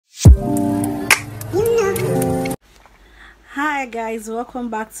Hi guys, welcome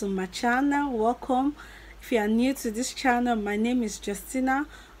back to my channel. Welcome. If you are new to this channel, my name is Justina.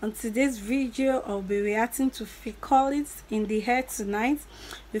 On today's video, I'll be reacting to Phil Collins In The Air Tonight.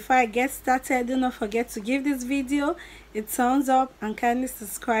 Before I get started, do not forget to give this video a thumbs up and kindly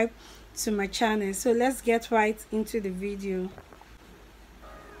subscribe to my channel. So let's get right into the video.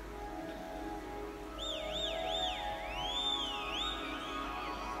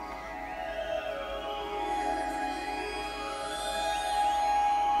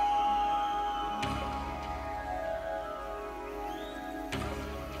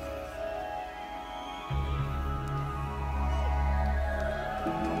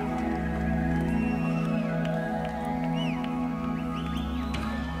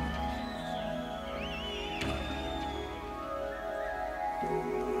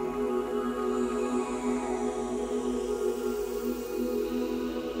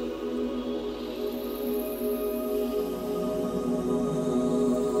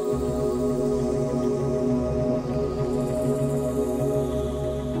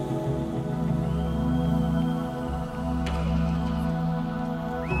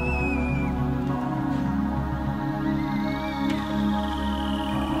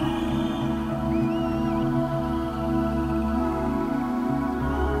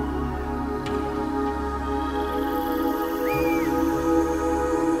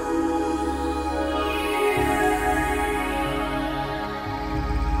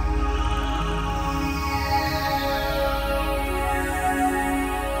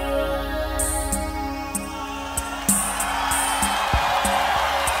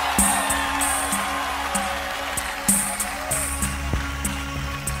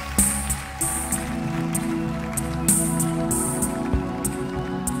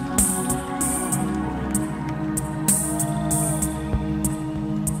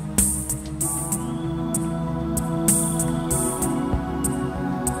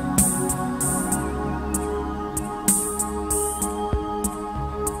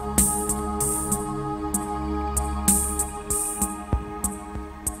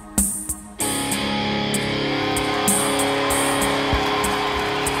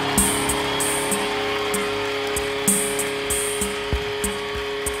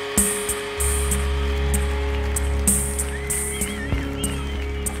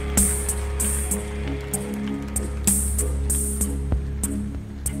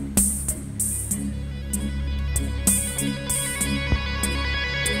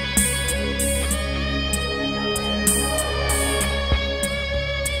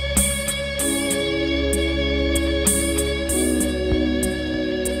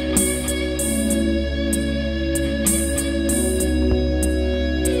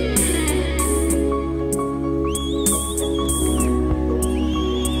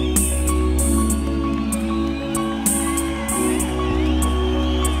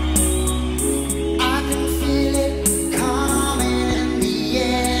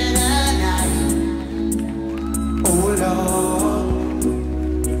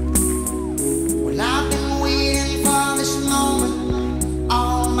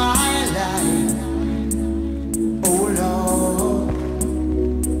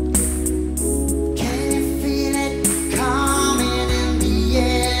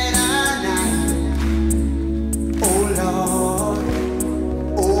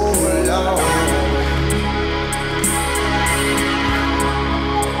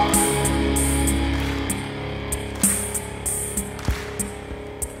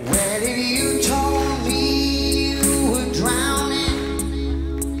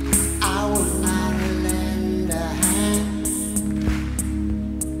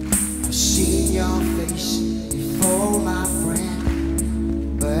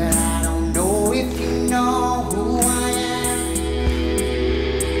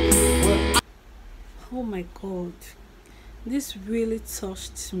 Oh my god, this really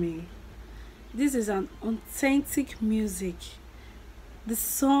touched me. This is an authentic music. The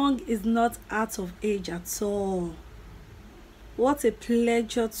song is not out of age at all. What a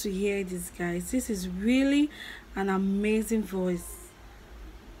pleasure to hear this, guys. This is really an amazing voice.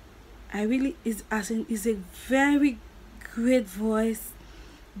 Is a very great voice,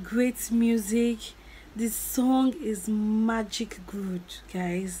 great music. This song is magic good,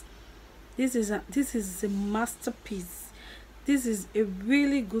 guys. This is a masterpiece. This is a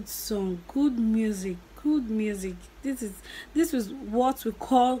really good song, good music. This is what we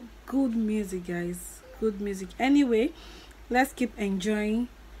call good music, guys. Good music. Anyway, let's keep enjoying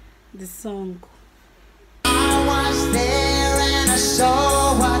the song. I was there and I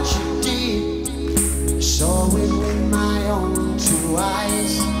saw what you did. Saw it with my own two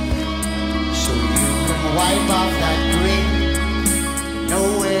eyes. So you can wipe off that grin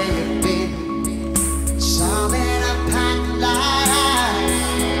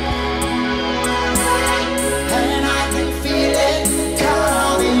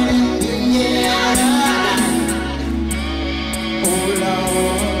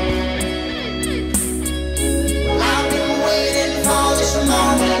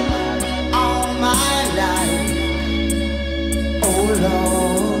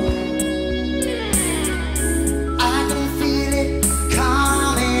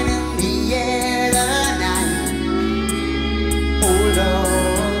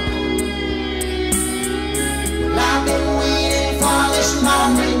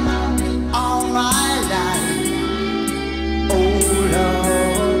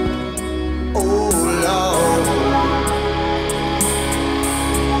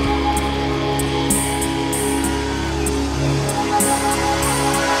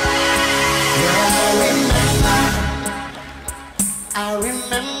I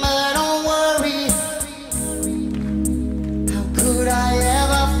remember, don't worry. How could I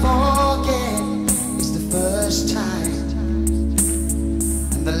ever forget? It's the first time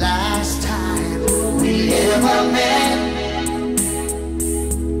and the last time we ever met.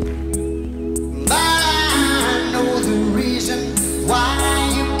 But I know the reason why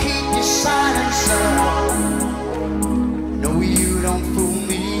you keep your silence up. No, you don't fool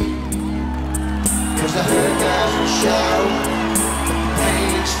me, 'cause the hurt doesn't show.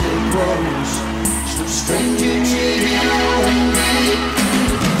 Pain still grows, so stranger to you and me.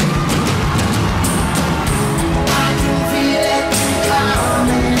 I can feel it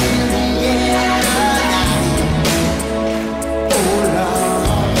coming in the air tonight. Oh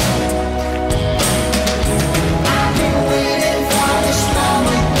Lord, I've been waiting for this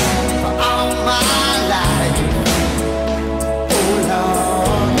moment for all my life. Oh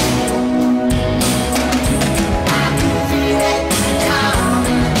Lord, I can feel it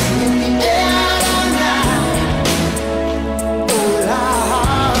coming in the air tonight. Oh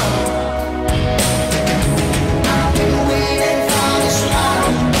Lord, I've been waiting for this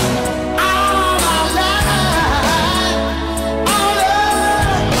moment all my life. Oh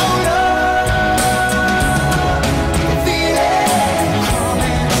Lord, oh Lord, I feel it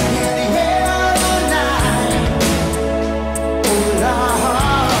coming in the air tonight. Oh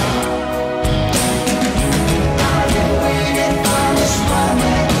Lord, I've been waiting for this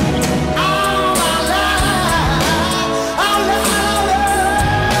moment all my life. Oh Lord,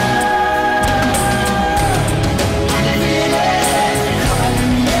 I feel it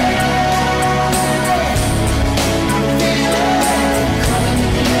coming in the air. I feel it coming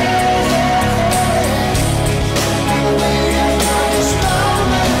in the air. Been waiting for this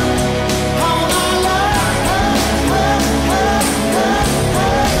moment all my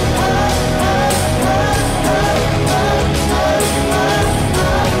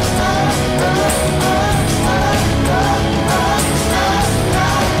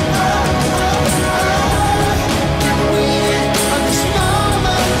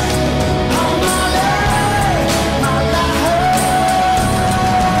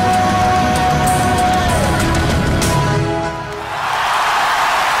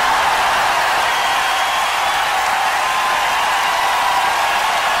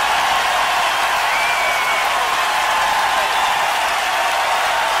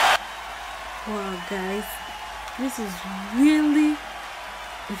Wow, guys, this is really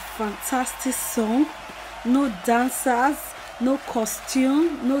a fantastic song. No dancers, no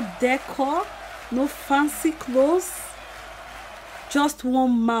costume, no decor, no fancy clothes. Just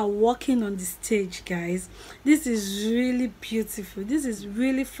one man walking on the stage, guys. This is really beautiful. This is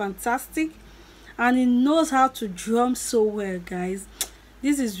really fantastic, and he knows how to drum so well, guys.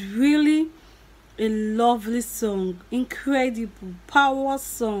 This is really a lovely song, incredible power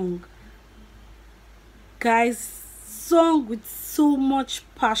song, guys. Song with so much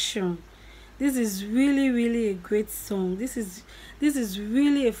passion. This is really a great song. This is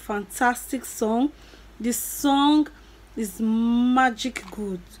really a fantastic song. This song is magic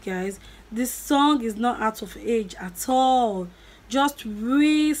good, guys. This song is not out of age at all. Just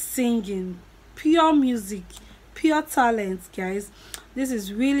real singing, pure music, pure talent, guys. This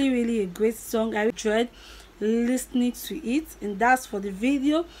is really a great song. I enjoyed listening to it, and that's for the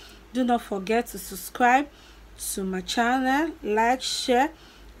video. Do not forget to subscribe to my channel, like, share,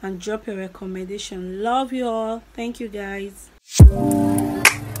 and drop a recommendation. Love you all. Thank you, guys.